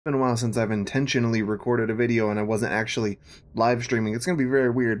Been a while since I've intentionally recorded a video and I wasn't actually live streaming. It's gonna be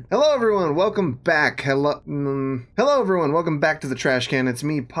very weird. Hello everyone, welcome back. Hello everyone, welcome back to the trash can. It's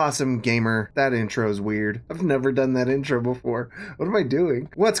me, Possum Gamer. That intro's weird. I've never done that intro before. What am I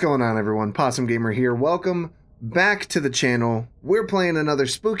doing? What's going on everyone? Possum Gamer here. Welcome back to the channel. We're playing another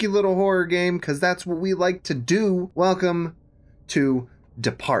spooky little horror game because that's what we like to do. Welcome to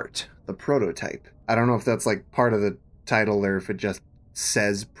Deppart, the prototype. I don't know if that's like part of the title or if it just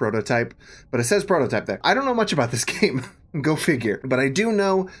says prototype, but it says prototype there. I don't know much about this game. Go figure. But I do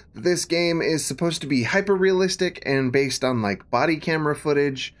know that this game is supposed to be hyper realistic and based on like body camera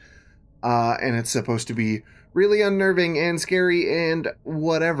footage, and it's supposed to be really unnerving and scary and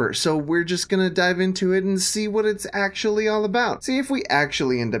whatever. So we're just gonna dive into it and see what it's actually all about. See if we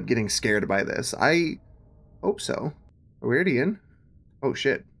actually end up getting scared by this. I hope so. Are we already in? Oh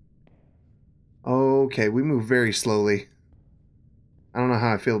shit. Okay, we move very slowly. I don't know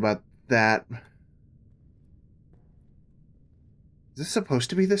how I feel about that. Is this supposed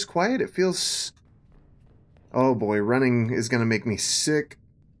to be this quiet? It feels... Oh boy, running is gonna make me sick.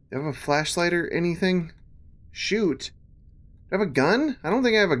 Do I have a flashlight or anything? Shoot. Do I have a gun? I don't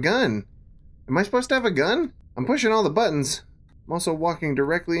think I have a gun. Am I supposed to have a gun? I'm pushing all the buttons. I'm also walking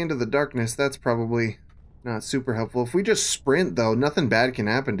directly into the darkness. That's probably not super helpful. If we just sprint, though, nothing bad can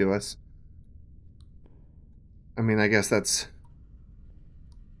happen to us. I mean, I guess that's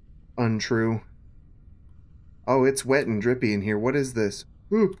untrue. Oh, it's wet and drippy in here. What is this?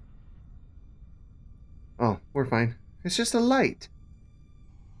 Ooh. Oh, we're fine. It's just a light.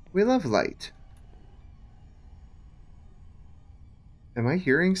 We love light. Am I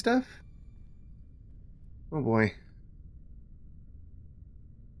hearing stuff? Oh boy.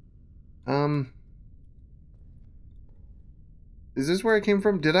 Is this where I came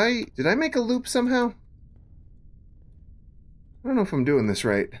from? Did I make a loop somehow? I don't know if I'm doing this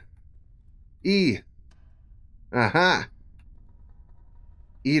right. E. Aha!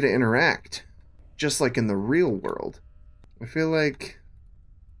 E to interact. Just like in the real world. I feel like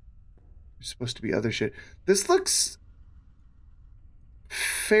there's supposed to be other shit. This looks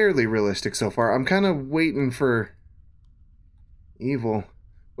fairly realistic so far. I'm kind of waiting for evil.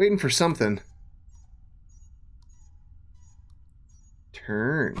 Waiting for something.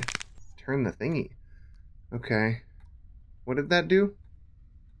 Turn. Turn the thingy. Okay. What did that do?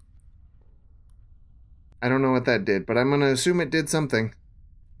 I don't know what that did, but I'm going to assume it did something.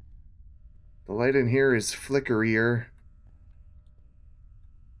 The light in here is flickerier.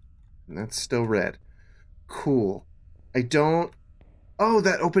 And that's still red. Cool. I don't... Oh,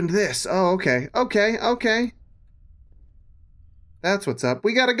 that opened this. Oh, okay. Okay, okay. That's what's up.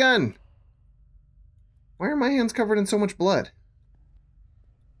 We got a gun! Why are my hands covered in so much blood?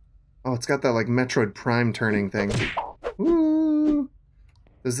 Oh, it's got that, like, Metroid Prime turning thing. Ooh.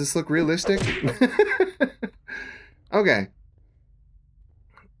 Does this look realistic? Okay.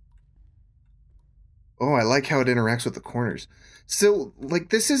 Oh, I like how it interacts with the corners. So, like,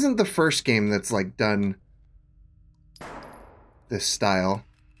 this isn't the first game that's, like, done this style.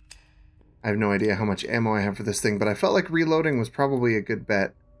 I have no idea how much ammo I have for this thing, but I felt like reloading was probably a good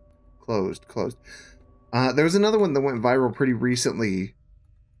bet. Closed. There was another one that went viral pretty recently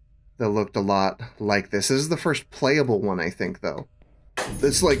that looked a lot like this. This is the first playable one, I think, though.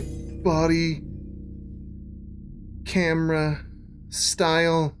 This, like, body camera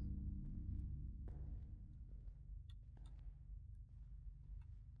style.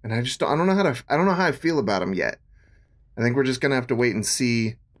 And I don't know how I feel about them yet. I think we're just gonna have to wait and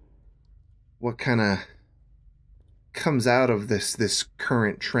see what kind of comes out of this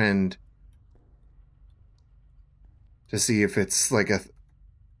current trend to see if it's like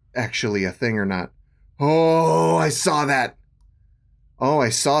actually a thing or not. Oh, I saw that. Oh, I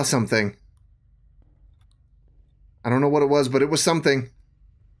saw something. I don't know what it was, but it was something.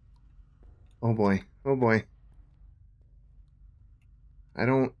 Oh boy. Oh boy. I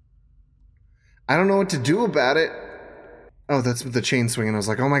don't know what to do about it. Oh, that's with the chain swinging. I was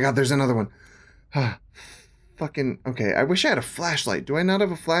like, oh my god, there's another one. Fucking, okay, I wish I had a flashlight. Do I not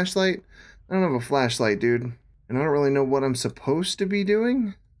have a flashlight? I don't have a flashlight, dude. And I don't really know what I'm supposed to be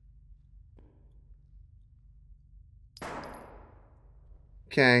doing.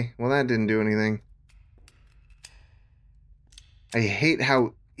 Okay, well that didn't do anything. I hate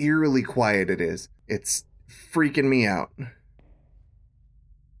how eerily quiet it is. It's freaking me out.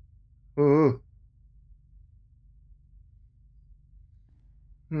 Ooh.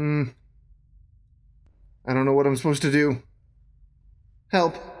 I don't know what I'm supposed to do.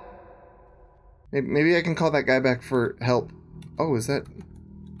 Help. Maybe I can call that guy back for help. Oh, is that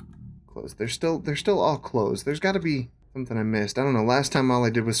closed? They're still all closed. There's got to be Something I missed. I don't know. Last time all I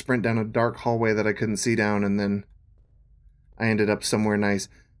did was sprint down a dark hallway that I couldn't see down, and then I ended up somewhere nice.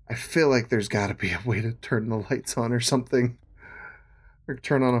 I feel like there's got to be a way to turn the lights on or something. Or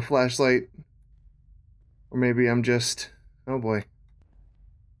turn on a flashlight. Or maybe I'm just... oh boy.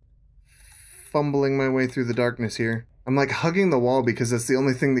 Fumbling my way through the darkness here. I'm like hugging the wall because that's the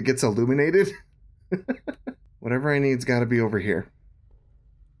only thing that gets illuminated. Whatever I need's got to be over here.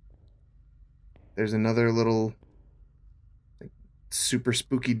 There's another little like, super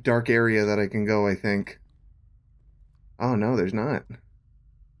spooky dark area that I can go, I think. Oh no, there's not.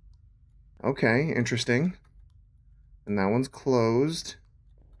 Okay, interesting. And that one's closed.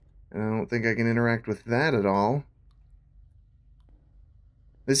 And I don't think I can interact with that at all.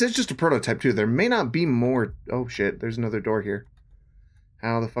 This is just a prototype, too. There may not be more... oh, shit. There's another door here.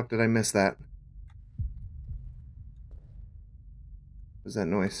 How the fuck did I miss that? What's that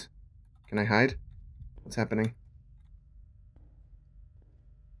noise? Can I hide? What's happening?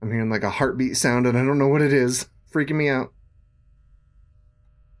 I'm hearing like a heartbeat sound, and I don't know what it is. Freaking me out.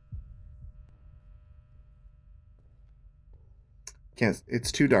 Can't...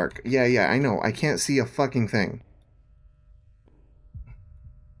 it's too dark. Yeah, I know. I can't see a fucking thing.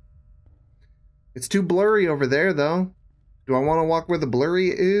 It's too blurry over there, though. Do I want to walk where the blurry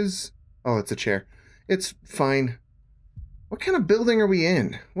is? Oh, it's a chair. It's fine. What kind of building are we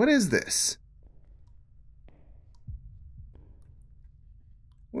in? What is this?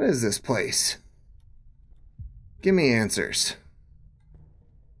 What is this place? Give me answers.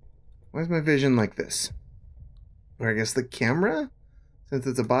 Why is my vision like this? Or I guess the camera? Since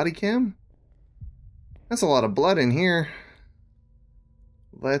it's a body cam? That's a lot of blood in here.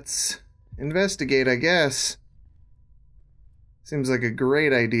 Let's... investigate, I guess. Seems like a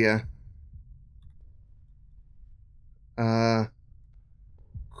great idea.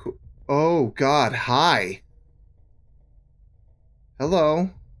 Oh, God, hi. Hello.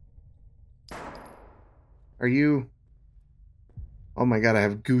 Are you... oh my God, I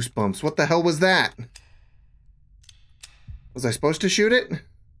have goosebumps. What the hell was that? Was I supposed to shoot it?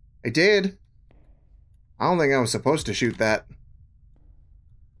 I did. I don't think I was supposed to shoot that.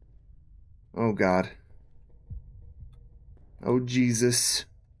 Oh, God. Oh, Jesus.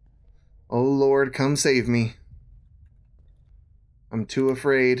 Oh, Lord, come save me. I'm too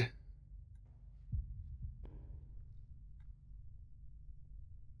afraid.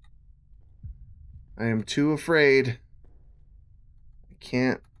 I am too afraid. I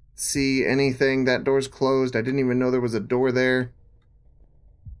can't see anything. That door's closed. I didn't even know there was a door there.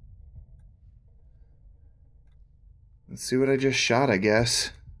 Let's see what I just shot, I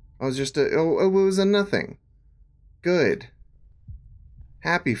guess. I was just a... oh, it was a nothing. Good.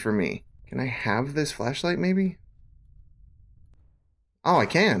 Happy for me. Can I have this flashlight, maybe? Oh, I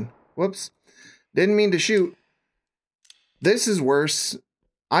can. Whoops. Didn't mean to shoot. This is worse.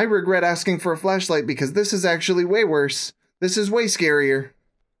 I regret asking for a flashlight because this is actually way worse. This is way scarier.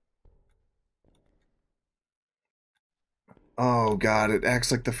 Oh, God. It acts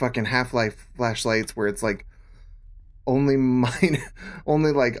like the fucking Half-Life flashlights where it's like... only mine,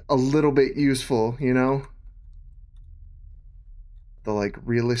 only like a little bit useful, you know? The like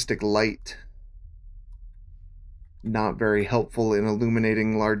realistic light. Not very helpful in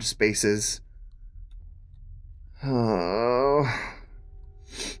illuminating large spaces. Oh.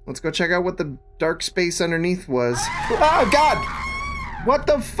 Let's go check out what the dark space underneath was. Oh, God! What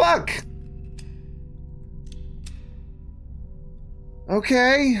the fuck?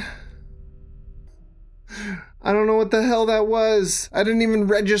 Okay. I don't know what the hell that was. I didn't even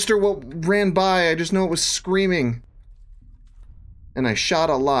register what ran by. I just know it was screaming. And I shot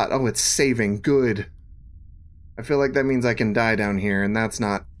a lot. Oh, it's saving. Good. I feel like that means I can die down here, and that's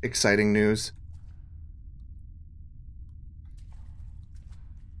not exciting news.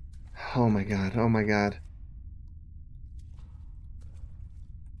 Oh my God. Oh my God.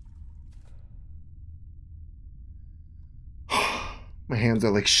 My hands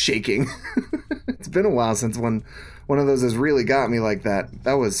are like shaking. It's been a while since one of those has really got me like that.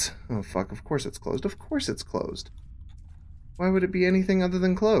 That was... oh, fuck. Of course it's closed. Of course it's closed. Why would it be anything other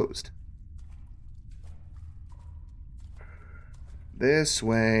than closed? This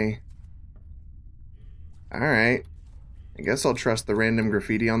way. Alright. I guess I'll trust the random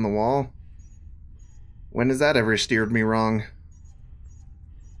graffiti on the wall. When has that ever steered me wrong?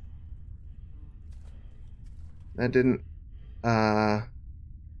 That didn't... that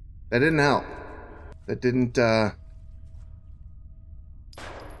didn't help. That didn't,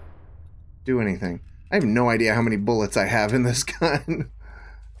 do anything. I have no idea how many bullets I have in this gun.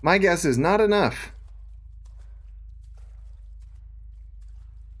 My guess is not enough.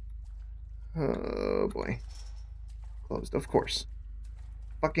 Oh, boy. Closed, of course.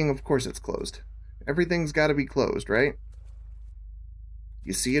 Fucking of course it's closed. Everything's gotta be closed, right?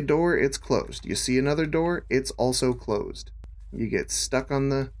 You see a door, it's closed. You see another door, it's also closed. You get stuck on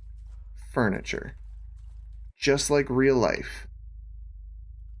the furniture. Just like real life.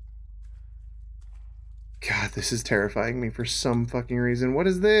 God, this is terrifying me for some fucking reason. What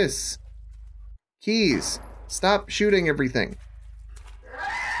is this? Keys. Stop shooting everything.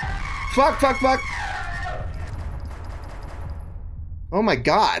 Fuck, fuck, fuck. Oh my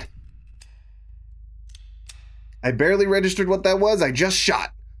god. I barely registered what that was. I just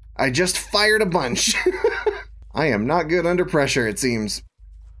shot. I just fired a bunch. I am not good under pressure, it seems.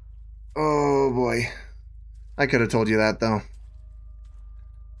 Oh boy. I could have told you that, though.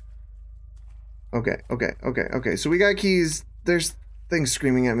 Okay. So we got keys. There's things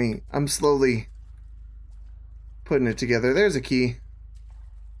screaming at me. I'm slowly putting it together. There's a key.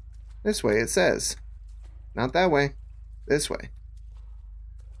 This way, it says. Not that way. This way.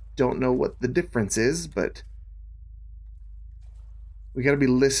 Don't know what the difference is, but we gotta be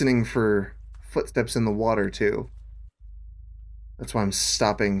listening for footsteps in the water, too. That's why I'm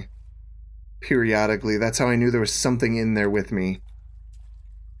stopping periodically. That's how I knew there was something in there with me.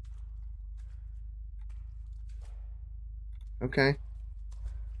 Okay.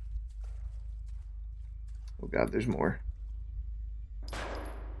 Oh god, there's more.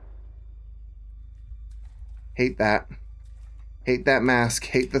 Hate that. Hate that mask.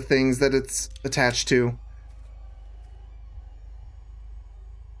 Hate the things that it's attached to.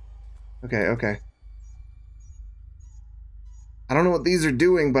 Okay. I don't know what these are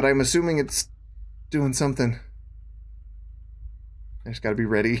doing, but I'm assuming it's doing something. I just gotta be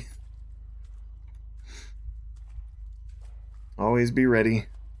ready. Always be ready.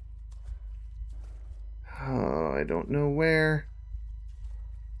 Oh, I don't know where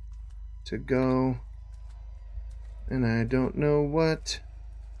to go. And I don't know what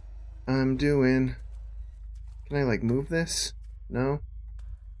I'm doing. Can I, like, move this? No?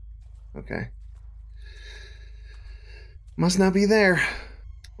 Okay. Must not be there.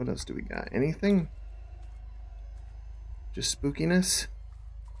 What else do we got? Anything? Just spookiness?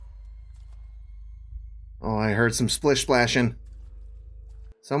 Oh, I heard some splish splashing.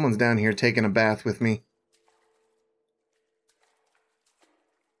 Someone's down here taking a bath with me.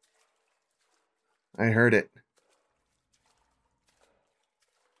 I heard it.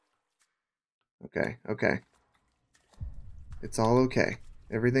 Okay. It's all okay.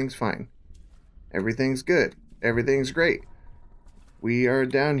 Everything's fine. Everything's good. Everything's great. We are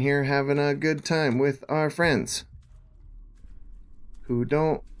down here having a good time with our friends who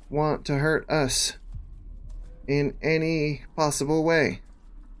don't want to hurt us in any possible way.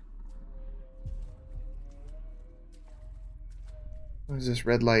 What is this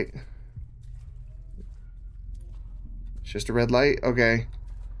red light? It's just a red light? Okay.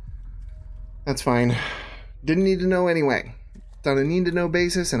 That's fine. Didn't need to know anyway. It's on a need to know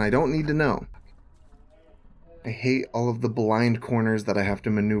basis, and I don't need to know. I hate all of the blind corners that I have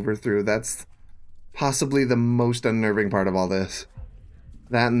to maneuver through. That's possibly the most unnerving part of all this.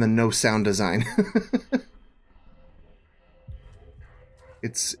 That and the no sound design.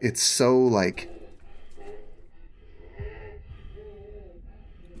 It's so, like,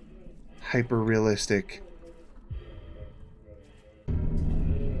 hyper realistic.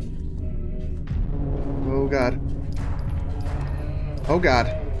 Oh god. Oh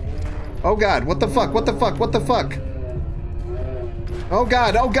god. Oh god, what the fuck? What the fuck? What the fuck? Oh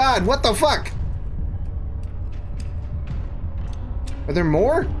god, what the fuck? Are there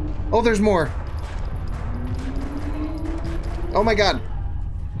more? Oh, there's more. Oh my god.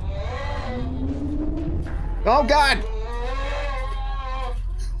 Oh god!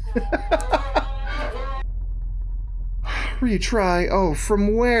 Retry. Oh,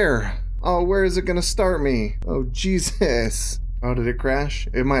 from where? Oh, where is it gonna start me? Oh, Jesus. Oh, did it crash?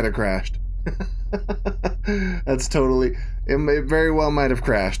 It might have crashed. That's totally... It very well might have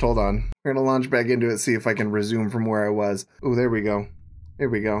crashed. Hold on. We're gonna launch back into it, see if I can resume from where I was. Oh, there we go. Here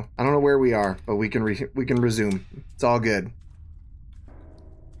we go. I don't know where we are, but we can resume. It's all good.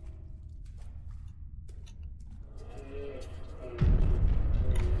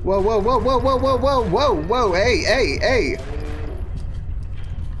 Whoa, hey!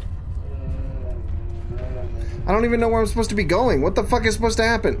 I don't even know where I'm supposed to be going. What the fuck is supposed to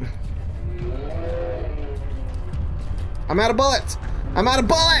happen? I'm out of bullets!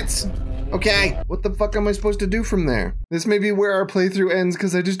 Okay. What the fuck am I supposed to do from there? This may be where our playthrough ends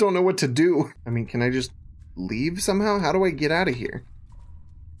because I just don't know what to do. I mean, can I just leave somehow? How do I get out of here?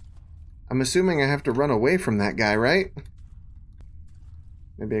 I'm assuming I have to run away from that guy, right?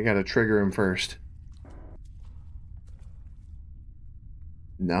 Maybe I gotta trigger him first.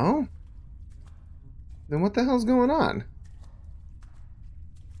 No? Then what the hell's going on?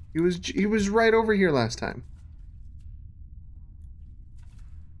 He was right over here last time.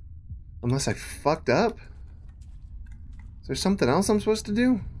 Unless I fucked up? Is there something else I'm supposed to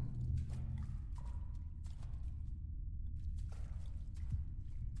do?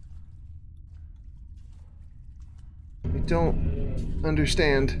 I don't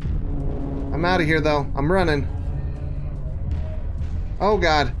understand. I'm out of here though. I'm running. Oh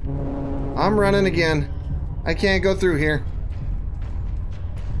god. I'm running again. I can't go through here.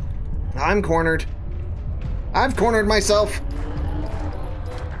 I'm cornered. I've cornered myself.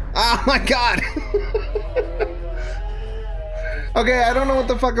 Oh my god. Okay, I don't know what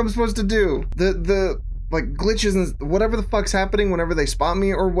the fuck I'm supposed to do. The like glitches and whatever the fuck's happening whenever they spot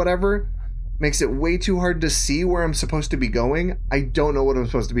me or whatever makes it way too hard to see where I'm supposed to be going. I don't know what I'm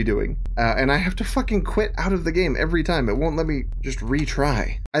supposed to be doing. And I have to fucking quit out of the game every time. It won't let me just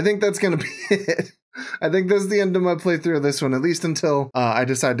retry. I think that's gonna be it. I think this is the end of my playthrough of this one, at least until I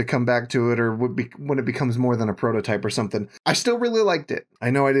decide to come back to it or when it becomes more than a prototype or something. I still really liked it. I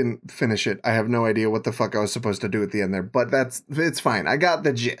know I didn't finish it. I have no idea what the fuck I was supposed to do at the end there, but it's fine. I got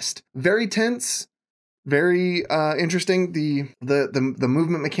the gist. Very tense. Very interesting. The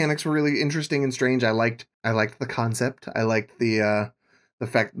movement mechanics were really interesting and strange. I liked the concept. I liked the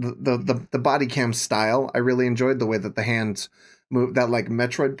fact the body cam style. I really enjoyed the way that the hands move, that like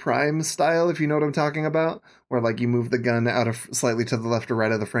Metroid Prime style, if you know what I'm talking about, where like you move the gun out of slightly to the left or right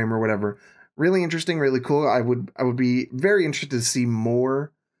of the frame or whatever. Really interesting, really cool. I would be very interested to see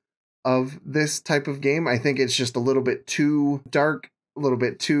more of this type of game. I think it's just a little bit too dark, a little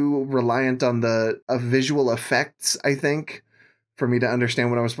bit too reliant on the visual effects, I think, for me to understand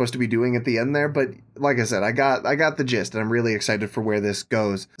what I was supposed to be doing at the end there. But like I said, I got the gist, and I'm really excited for where this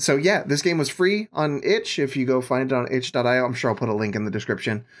goes. So yeah, this game was free on itch. If you go find it on itch.io, I'm sure I'll put a link in the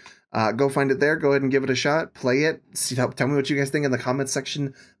description. Go find it there. Go ahead and give it a shot. Play it. Tell me what you guys think in the comments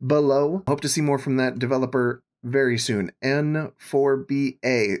section below. Hope to see more from that developer very soon.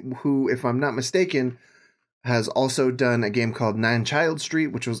 N4BA, who, if I'm not mistaken, has also done a game called Nine Child Street,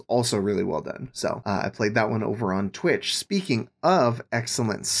 which was also really well done. So I played that one over on Twitch. Speaking of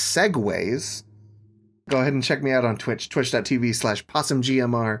excellent segues, go ahead and check me out on Twitch,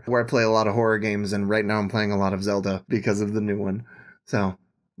 twitch.tv/PossumGMR, where I play a lot of horror games, and right now I'm playing a lot of Zelda because of the new one. So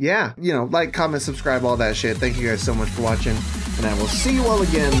yeah, you know, like, comment, subscribe, all that shit. Thank you guys so much for watching, and I will see you all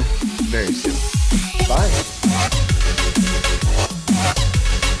again very soon. Bye.